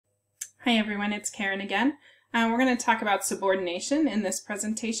Hi everyone, it's Karen again. We're going to talk about subordination in this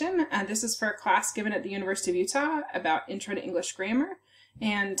presentation. This is for a class given at the University of Utah about Intro to English Grammar.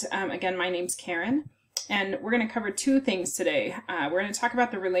 And again, my name's Karen. And we're going to cover two things today. We're going to talk about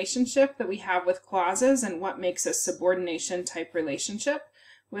the relationship that we have with clauses and what makes a subordination type relationship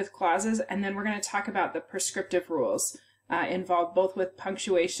with clauses. And then we're going to talk about the prescriptive rules involved both with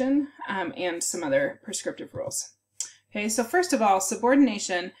punctuation and some other prescriptive rules. Okay, so first of all,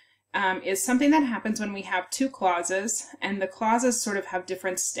 subordination is something that happens when we have two clauses and the clauses sort of have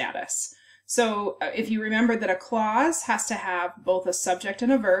different status. So if you remember that a clause has to have both a subject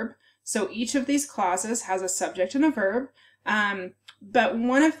and a verb, so each of these clauses has a subject and a verb, but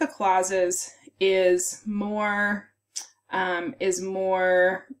one of the clauses is more,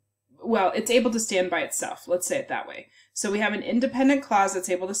 well, it's able to stand by itself, let's say it that way. So we have an independent clause that's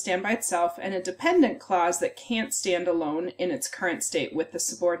able to stand by itself and a dependent clause that can't stand alone in its current state with the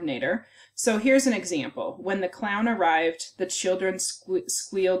subordinator. So here's an example. When the clown arrived, the children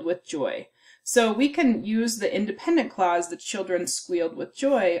squealed with joy. So we can use the independent clause, the children squealed with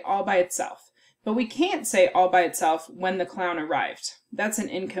joy, all by itself. But we can't say all by itself when the clown arrived. That's an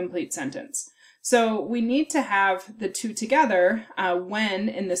incomplete sentence. So we need to have the two together when,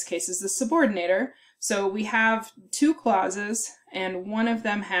 in this case, is the subordinator. So we have two clauses, and one of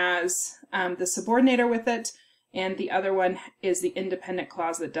them has the subordinator with it, and the other one is the independent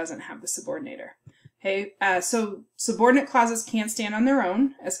clause that doesn't have the subordinator. Okay, so subordinate clauses can't stand on their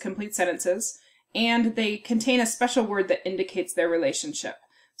own as complete sentences, and they contain a special word that indicates their relationship.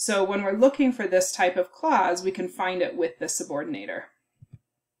 So when we're looking for this type of clause, we can find it with the subordinator.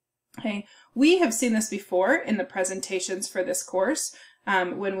 Okay, we have seen this before in the presentations for this course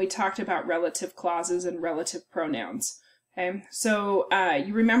when we talked about relative clauses and relative pronouns. Okay, so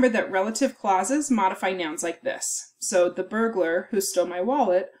you remember that relative clauses modify nouns like this. So the burglar who stole my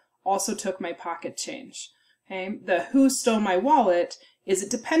wallet also took my pocket change. Okay, the who stole my wallet is a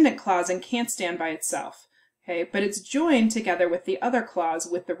dependent clause and can't stand by itself. Okay, but it's joined together with the other clause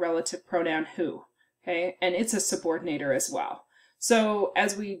with the relative pronoun who. Okay, and it's a subordinator as well. So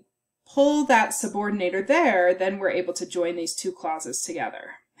as we pull that subordinator there, then we're able to join these two clauses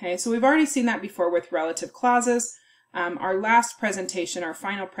together. Okay, so we've already seen that before with relative clauses. Our last presentation, our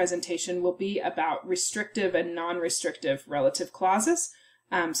final presentation, will be about restrictive and non-restrictive relative clauses.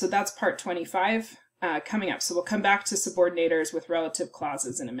 So that's part 25 coming up. So we'll come back to subordinators with relative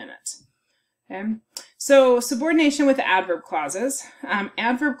clauses in a minute. Okay, so subordination with adverb clauses.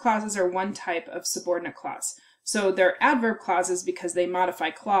 Adverb clauses are one type of subordinate clause. So they're adverb clauses because they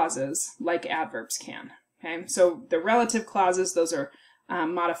modify clauses like adverbs can. Okay, so the relative clauses, those are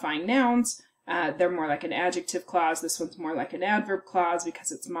modifying nouns. They're more like an adjective clause. This one's more like an adverb clause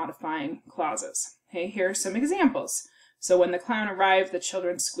because it's modifying clauses. Okay, here are some examples. So when the clown arrived, the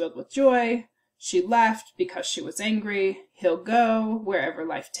children squealed with joy. She left because she was angry. He'll go wherever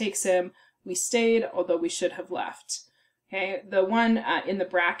life takes him. We stayed, although we should have left. Okay, the one in the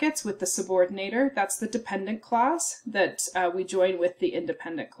brackets with the subordinator, that's the dependent clause that we join with the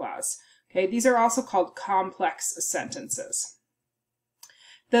independent clause. Okay, these are also called complex sentences.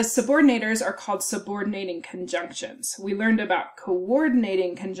 The subordinators are called subordinating conjunctions. We learned about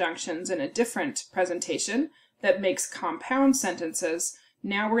coordinating conjunctions in a different presentation that makes compound sentences.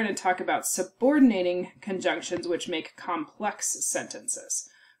 Now we're going to talk about subordinating conjunctions which make complex sentences.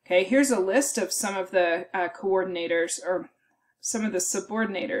 Okay, here's a list of some of the coordinators, or some of the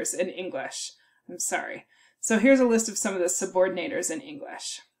subordinators in English. I'm sorry. So here's a list of some of the subordinators in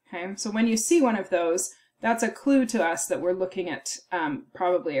English. Okay, so when you see one of those, that's a clue to us that we're looking at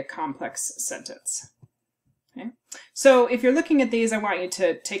probably a complex sentence. Okay, so if you're looking at these, I want you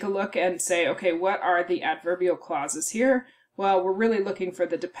to take a look and say, okay, what are the adverbial clauses here? Well, we're really looking for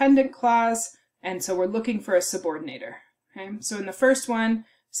the dependent clause, and so we're looking for a subordinator. Okay, so in the first one,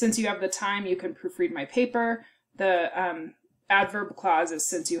 since you have the time, you can proofread my paper. The adverb clause is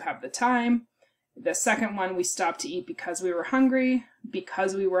since you have the time. The second one, we stopped to eat because we were hungry.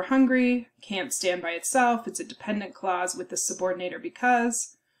 Because we were hungry can't stand by itself. It's a dependent clause with the subordinator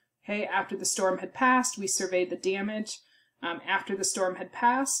because. Okay, after the storm had passed, we surveyed the damage. After the storm had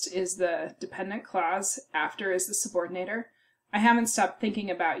passed is the dependent clause. After is the subordinator. I haven't stopped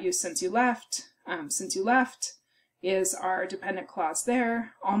thinking about you since you left. Since you left is our dependent clause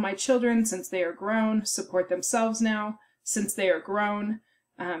there. All my children, since they are grown, support themselves now. Since they are grown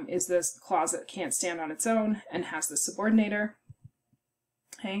is this clause that can't stand on its own and has the subordinator.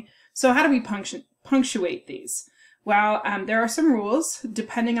 Okay, so how do we punctuate these? Well, there are some rules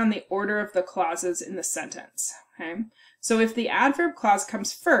depending on the order of the clauses in the sentence. Okay, so if the adverb clause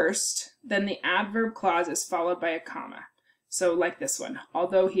comes first, then the adverb clause is followed by a comma. So like this one,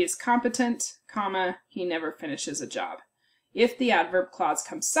 although he is competent, comma, he never finishes a job. If the adverb clause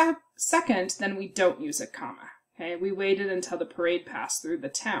comes second, then we don't use a comma. Okay, we waited until the parade passed through the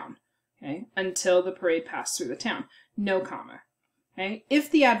town. Okay, until the parade passed through the town, no comma. Okay, if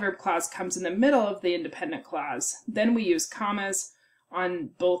the adverb clause comes in the middle of the independent clause, then we use commas on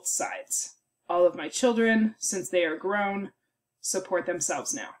both sides. All of my children, since they are grown, support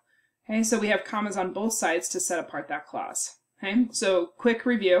themselves now. Okay, so we have commas on both sides to set apart that clause. Okay, so quick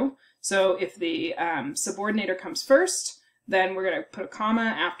review. So if the subordinator comes first, then we're going to put a comma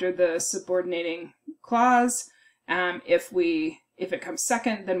after the subordinating clause. If it comes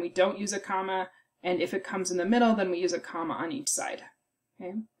second, then we don't use a comma. And if it comes in the middle, then we use a comma on each side.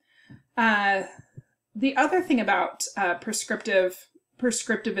 Okay. The other thing about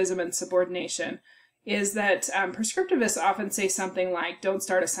prescriptivism and subordination is that prescriptivists often say something like, don't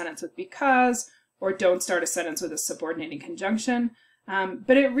start a sentence with because, or don't start a sentence with a subordinating conjunction.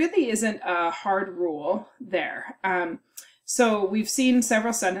 But it really isn't a hard rule there. So we've seen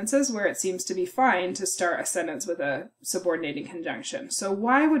several sentences where it seems to be fine to start a sentence with a subordinating conjunction. So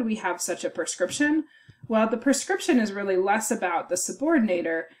why would we have such a prescription? Well, the prescription is really less about the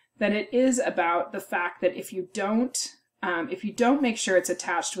subordinator than it is about the fact that if you don't make sure it's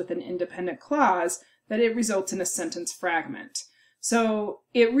attached with an independent clause, that it results in a sentence fragment. So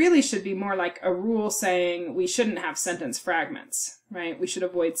it really should be more like a rule saying we shouldn't have sentence fragments, right? We should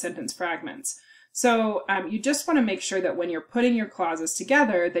avoid sentence fragments. So you just want to make sure that when you're putting your clauses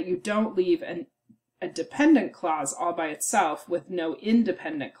together that you don't leave a dependent clause all by itself with no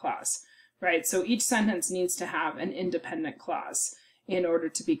independent clause, right? So each sentence needs to have an independent clause in order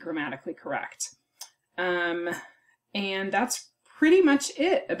to be grammatically correct. And that's pretty much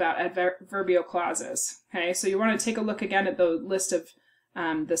it about adverbial clauses. Okay, so you want to take a look again at the list of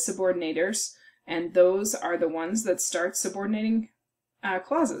the subordinators, and those are the ones that start subordinating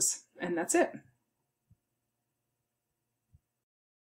clauses, and that's it.